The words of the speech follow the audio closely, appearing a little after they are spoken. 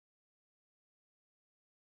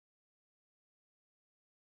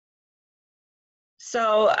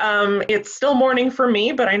It's still morning for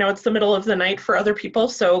me, but I know it's the middle of the night for other people,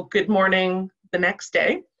 so good morning the next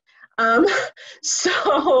day. Um,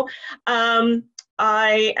 so um,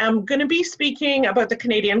 I am going to be speaking about the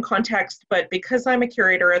Canadian context, but because I'm a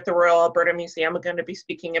curator at the Royal Alberta Museum, I'm going to be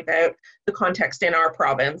speaking about the context in our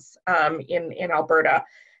province in Alberta.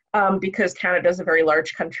 Because Canada is a very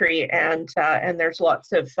large country, and there's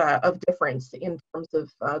lots of difference in terms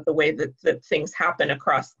of the way that things happen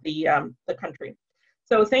across the country.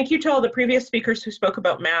 So thank you to all the previous speakers who spoke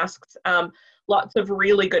about masks. Lots of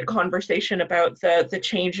really good conversation about the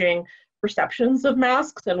changing perceptions of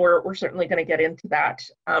masks, and we're certainly going to get into that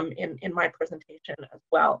in my presentation as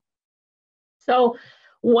well. So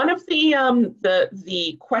one of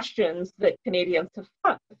the questions that Canadians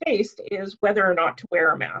have faced is whether or not to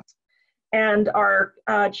wear a mask. And our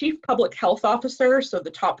chief public health officer, so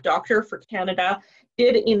the top doctor for Canada,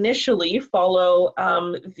 did initially follow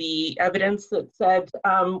the evidence that said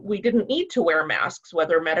we didn't need to wear masks,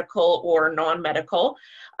 whether medical or non-medical,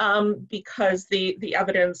 because the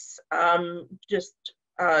evidence just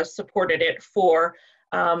supported it for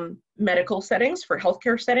medical settings, for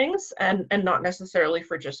healthcare settings, and not necessarily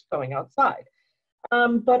for just going outside.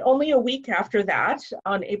 But only a week after that,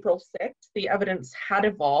 on April 6th, the evidence had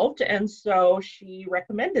evolved, and so she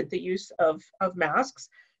recommended the use of masks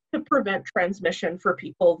to prevent transmission for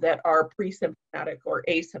people that are pre-symptomatic or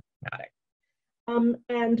asymptomatic.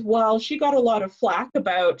 And while she got a lot of flack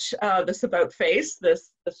about this about-face,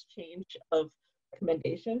 this change of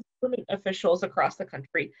recommendations, government officials across the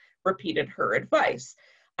country repeated her advice.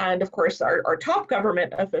 And of course, our top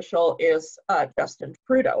government official is Justin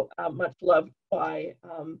Trudeau, much loved by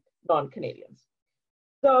non-Canadians.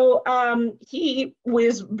 So he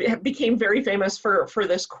became very famous for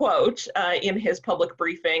this quote in his public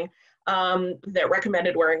briefing that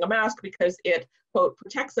recommended wearing a mask because it, quote,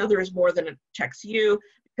 protects others more than it protects you,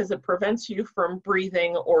 because it prevents you from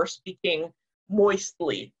breathing or speaking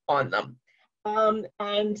moistly on them.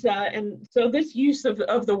 And so this use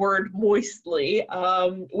of the word moistly,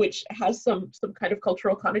 which has some kind of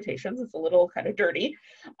cultural connotations, it's a little kind of dirty,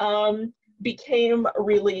 became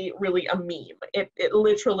really a meme. It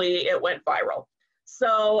literally went viral.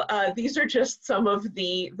 So these are just some of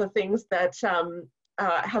the things that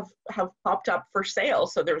have popped up for sale.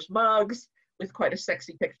 So there's mugs with quite a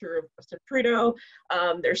sexy picture of Justin Trudeau.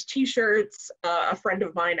 There's t-shirts. A friend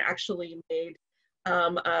of mine actually made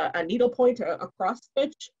a needlepoint, a cross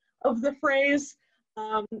stitch of the phrase,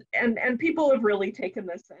 and people have really taken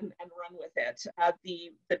this and run with it.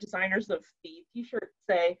 The designers of the t-shirt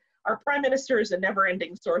say, "Our Prime Minister is a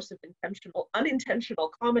never-ending source of unintentional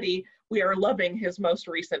comedy. We are loving his most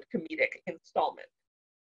recent comedic installment."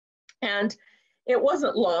 And it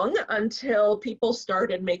wasn't long until people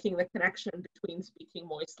started making the connection between speaking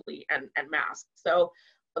moistly and masks. So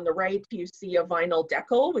on the right, you see a vinyl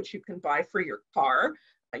decal, which you can buy for your car.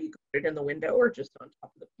 You can put it in the window or just on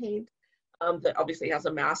top of the paint. That obviously has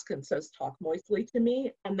a mask and says, "Talk moistly to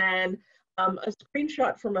me." And then a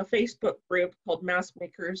screenshot from a Facebook group called Mask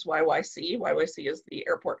Makers YYC. YYC is the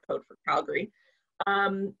airport code for Calgary.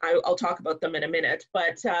 I'll talk about them in a minute,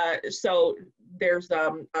 but so there's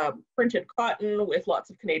printed cotton with lots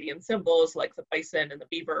of Canadian symbols like the bison and the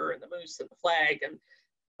beaver and the moose and the flag and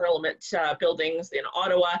Parliament buildings in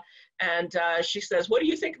Ottawa. And she says, "What do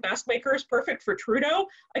you think, Mask Maker is perfect for Trudeau?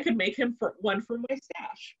 I could make him one for my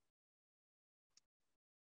stash."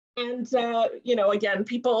 And you know, again,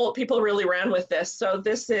 people really ran with this. So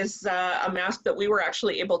this is a mask that we were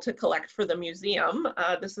actually able to collect for the museum.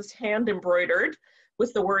 This is hand embroidered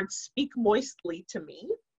with the words "Speak moistly to me."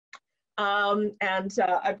 And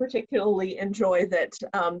I particularly enjoy that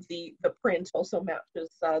the print also matches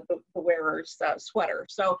the wearer's sweater.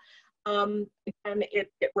 So again,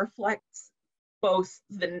 it reflects both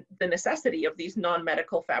the necessity of these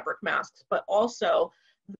non-medical fabric masks, but also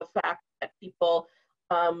the fact that people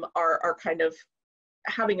are kind of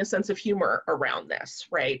having a sense of humor around this,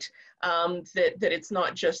 right? That it's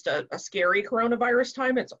not just a scary coronavirus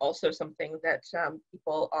time, it's also something that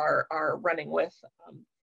people are running with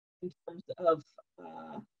in terms of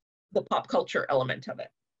the pop culture element of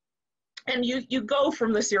it. And you go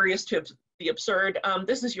from the serious to the absurd.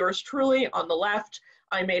 This is yours truly on the left.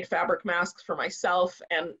 I made fabric masks for myself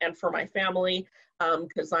and for my family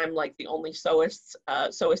because I'm like the only sewist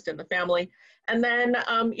in the family. And then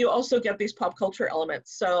you also get these pop culture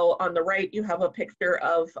elements. So on the right, you have a picture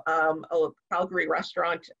of a Calgary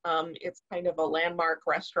restaurant. It's kind of a landmark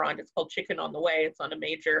restaurant. It's called Chicken on the Way. It's on a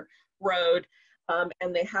major road.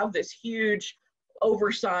 And they have this huge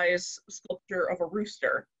oversized sculpture of a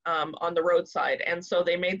rooster on the roadside. And so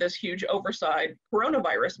they made this huge oversized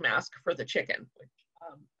coronavirus mask for the chicken, which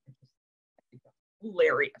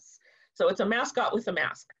hilarious. So it's a mascot with a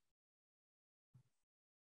mask.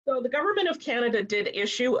 So the Government of Canada did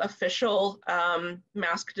issue official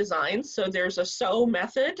mask designs. So there's a sew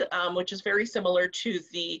method, which is very similar to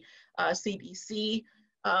the CDC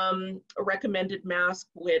recommended mask,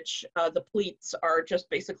 which the pleats are just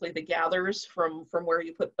basically the gathers from where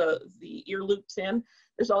you put the ear loops in.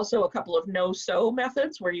 There's also a couple of no-sew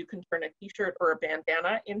methods where you can turn a t-shirt or a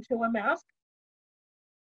bandana into a mask.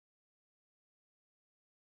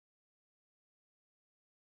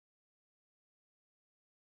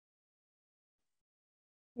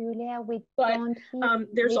 Julia, we but don't hear.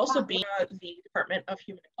 There's also been the Department of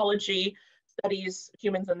Human Ecology studies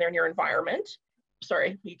humans and their near environment.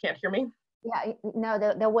 Sorry, you can't hear me? Yeah, no,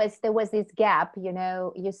 there was this gap, you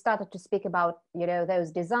know, you started to speak about, you know, those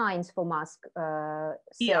designs for mask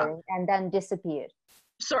sewing and then disappeared.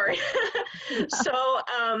 Sorry. So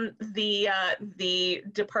the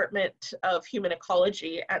Department of Human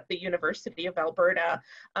Ecology at the University of Alberta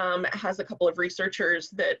has a couple of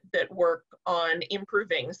researchers that work on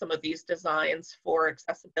improving some of these designs for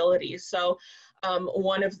accessibility. So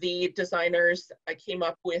one of the designers came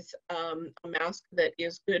up with a mask that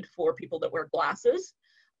is good for people that wear glasses.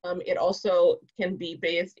 It also can be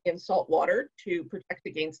bathed in salt water to protect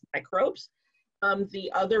against microbes.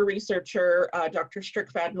 The other researcher, Dr.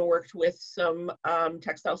 Strickfaden, worked with some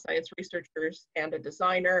textile science researchers and a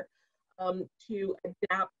designer to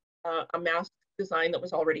adapt a mask design that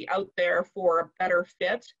was already out there for a better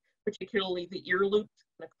fit, particularly the ear loops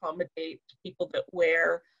can accommodate people that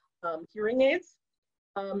wear hearing aids,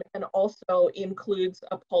 and also includes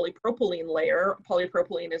a polypropylene layer.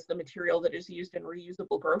 Polypropylene is the material that is used in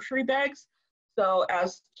reusable grocery bags. So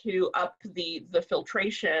as to up the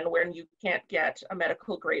filtration when you can't get a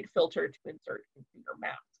medical grade filter to insert into your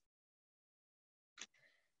mask.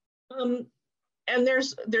 And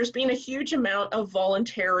there's been a huge amount of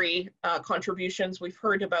voluntary contributions. We've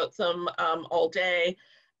heard about them all day.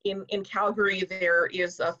 In Calgary, there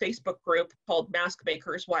is a Facebook group called Mask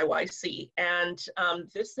Makers YYC. And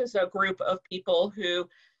this is a group of people who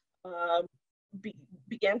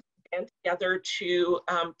began together to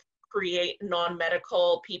create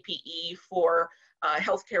non-medical PPE for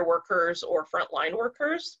healthcare workers or frontline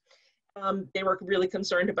workers. They were really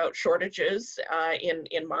concerned about shortages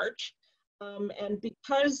in March. And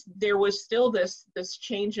because there was still this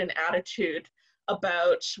change in attitude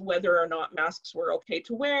about whether or not masks were okay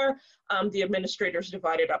to wear, the administrators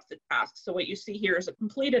divided up the tasks. So what you see here is a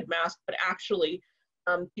completed mask, but actually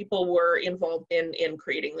people were involved in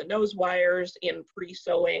creating the nose wires, in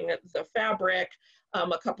pre-sewing the fabric.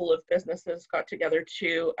 A couple of businesses got together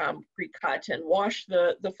to pre-cut and wash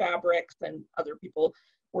the fabrics, and other people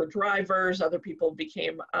were drivers, other people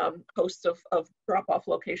became hosts of drop-off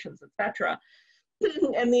locations, etc.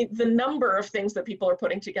 And the number of things that people are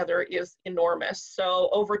putting together is enormous. So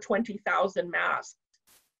over 20,000 masks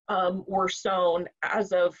were sewn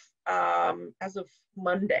as of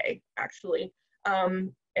Monday, actually.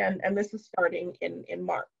 And this is starting in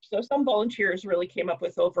March. So some volunteers really came up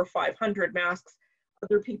with over 500 masks.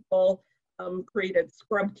 Other people created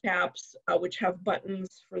scrub caps, which have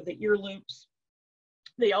buttons for the ear loops.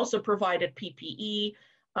 They also provided PPE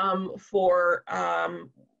for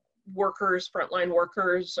workers, frontline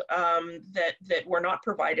workers that were not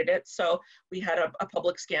provided it. So we had a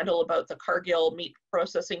public scandal about the Cargill meat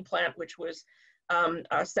processing plant, which was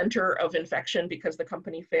a center of infection because the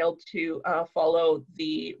company failed to follow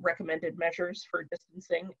the recommended measures for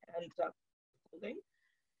distancing and clothing.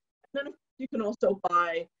 And then you can also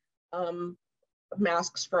buy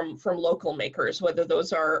masks from local makers, whether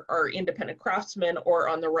those are independent craftsmen, or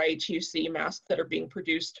on the right you see masks that are being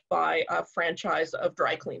produced by a franchise of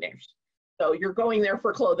dry cleaners. So you're going there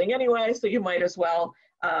for clothing anyway, so you might as well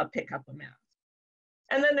pick up a mask.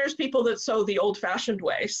 And then there's people that sew the old-fashioned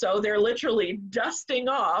way. So they're literally dusting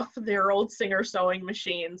off their old Singer sewing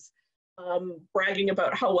machines, bragging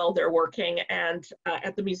about how well they're working. And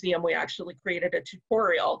at the museum, we actually created a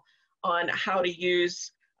tutorial on how to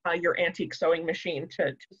use your antique sewing machine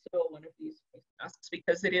to sew one of these face masks,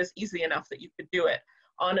 because it is easy enough that you could do it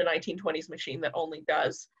on a 1920s machine that only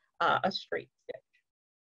does a straight stitch.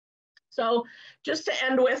 So just to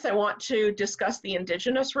end with, I want to discuss the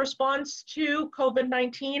Indigenous response to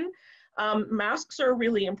COVID-19. Masks are a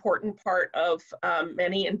really important part of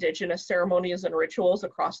many Indigenous ceremonies and rituals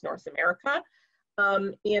across North America.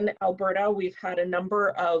 In Alberta, we've had a number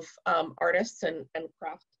of artists and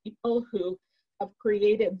craftspeople who have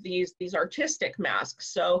created these artistic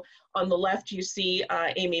masks. So on the left, you see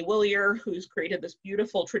Amy Willier, who's created this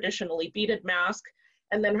beautiful traditionally beaded mask.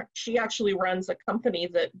 And then she actually runs a company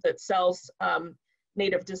that sells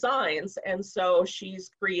Native designs. And so she's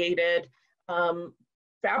created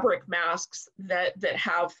fabric masks that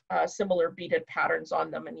have similar beaded patterns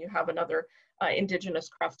on them. And you have another Indigenous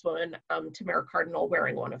craftswoman, Tamara Cardinal,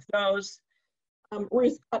 wearing one of those.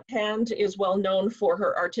 Ruth Cuthand is well known for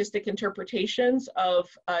her artistic interpretations of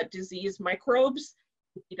disease microbes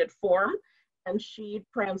in beaded form, and she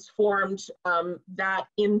transformed that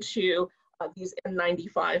into these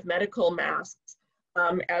N95 medical masks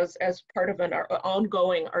as part of an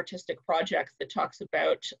ongoing artistic project that talks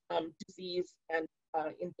about disease and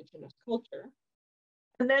Indigenous culture.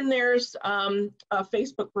 And then there's a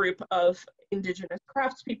Facebook group of Indigenous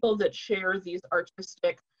craftspeople that share these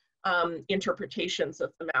artistic interpretations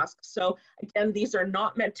of the masks. So again, these are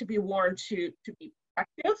not meant to be worn to be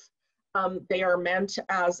protective. They are meant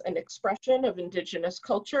as an expression of Indigenous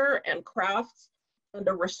culture and crafts and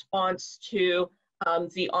a response to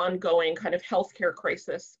the ongoing kind of healthcare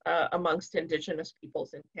crisis amongst Indigenous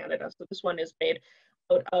peoples in Canada. So this one is made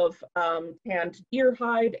out of tanned deer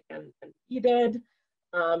hide and beaded.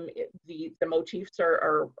 The motifs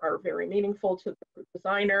are very meaningful to the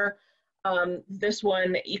designer. This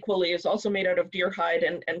one equally is also made out of deer hide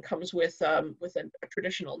and comes with a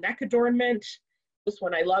traditional neck adornment. This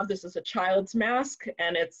one I love. This is a child's mask,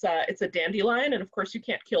 and it's a dandelion, and of course you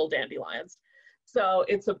can't kill dandelions. So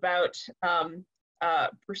it's about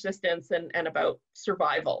persistence and about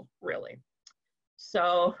survival, really.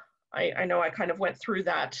 So I know I kind of went through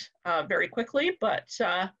that very quickly, but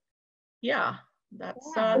yeah,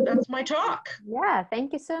 that's my talk. Yeah,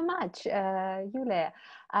 thank you so much, Yulia.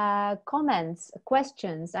 Comments,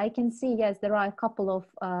 questions. I can see, yes, there are a couple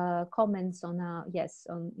of comments on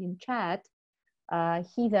in chat.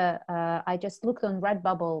 Heather, I just looked on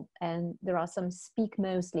Redbubble and there are some speak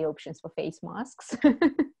mostly options for face masks.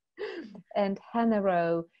 And Hannah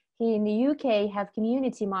Rowe, here in the UK have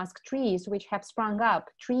community mask trees which have sprung up,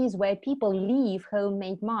 trees where people leave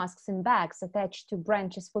homemade masks in bags attached to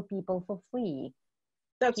branches for people for free.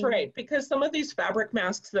 That's right, because some of these fabric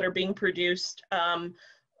masks that are being produced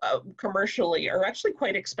commercially are actually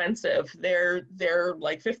quite expensive. They're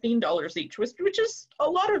like $15 each, which is a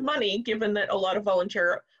lot of money given that a lot of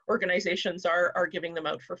volunteer organizations are giving them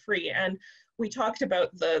out for free. And we talked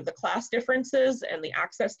about the class differences and the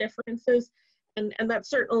access differences, and that's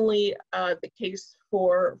certainly the case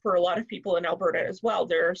for a lot of people in Alberta as well.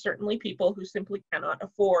 There are certainly people who simply cannot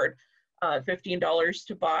afford $15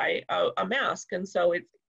 to buy a mask, and so it's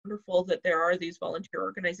wonderful that there are these volunteer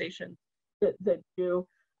organizations that do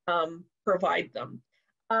provide them.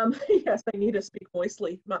 Yes, I need a Speak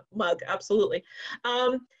Moistly mug, absolutely.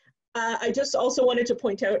 I just also wanted to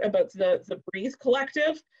point out about the Breathe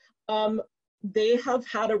Collective. They have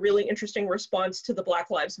had a really interesting response to the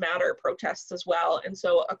Black Lives Matter protests as well. And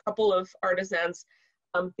so a couple of artisans,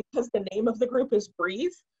 because the name of the group is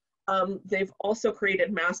Breathe, they've also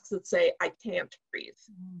created masks that say, "I can't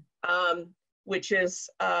breathe," which is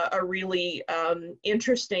a really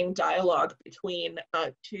interesting dialogue between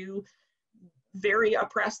two very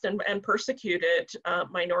oppressed and persecuted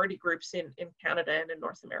minority groups in Canada and in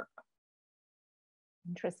North America.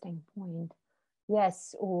 Interesting point.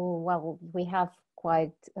 Yes, well, we have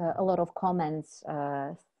quite a lot of comments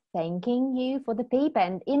thanking you for the paper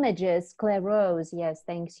and images. Claire Rose, yes,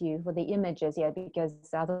 thanks you for the images, yeah, because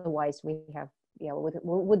otherwise we have, yeah,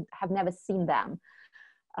 would have never seen them.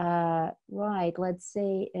 Right, let's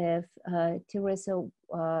see if Teresa,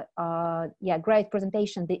 yeah, great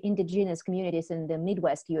presentation. The indigenous communities in the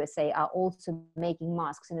Midwest USA are also making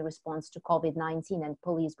masks in response to COVID-19 and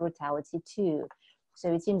police brutality too.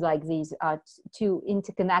 So it seems like these are two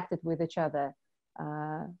interconnected with each other.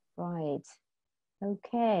 Right,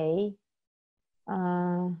 okay.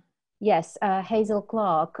 Yes, Hazel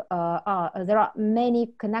Clark, there are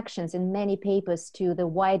many connections in many papers to the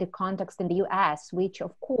wider context in the US, which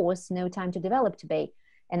of course, no time to develop today.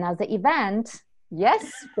 Another event, yes,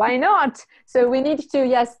 why not? So we need to,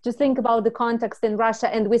 yes, to think about the context in Russia,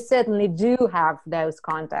 and we certainly do have those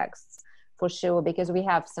contexts for sure, because we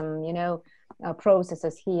have some, you know,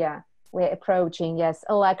 processes here. We're approaching, yes,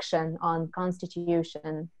 election on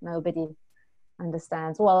constitution. Nobody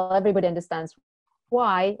understands, well, everybody understands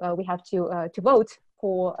why we have to vote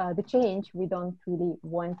for the change we don't really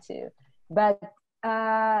want to. But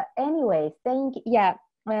anyway, yeah,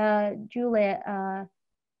 Julia,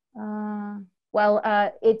 well,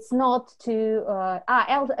 it's not to,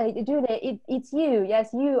 Julia, it's you,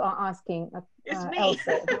 yes, you are asking It's me.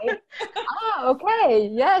 Elsa, right? Okay,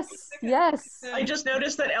 yes, yes. I just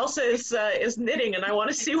noticed that Elsa is knitting and I want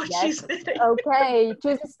to see what she's knitting. Okay,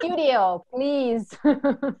 to the studio, please.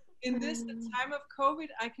 in this time of COVID,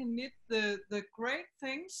 I can knit the great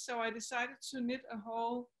things. So I decided to knit a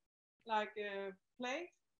whole like a plate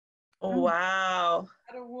Wow.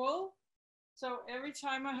 out of wool. So every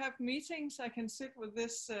time I have meetings, I can sit with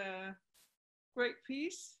this great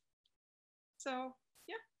piece. So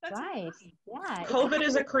yeah, that's Right. it. Yeah. COVID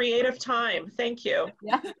is a creative time. Thank you.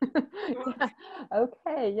 Yeah. Yeah.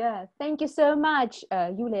 Okay. Yeah. Thank you so much,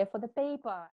 Julia, for the paper.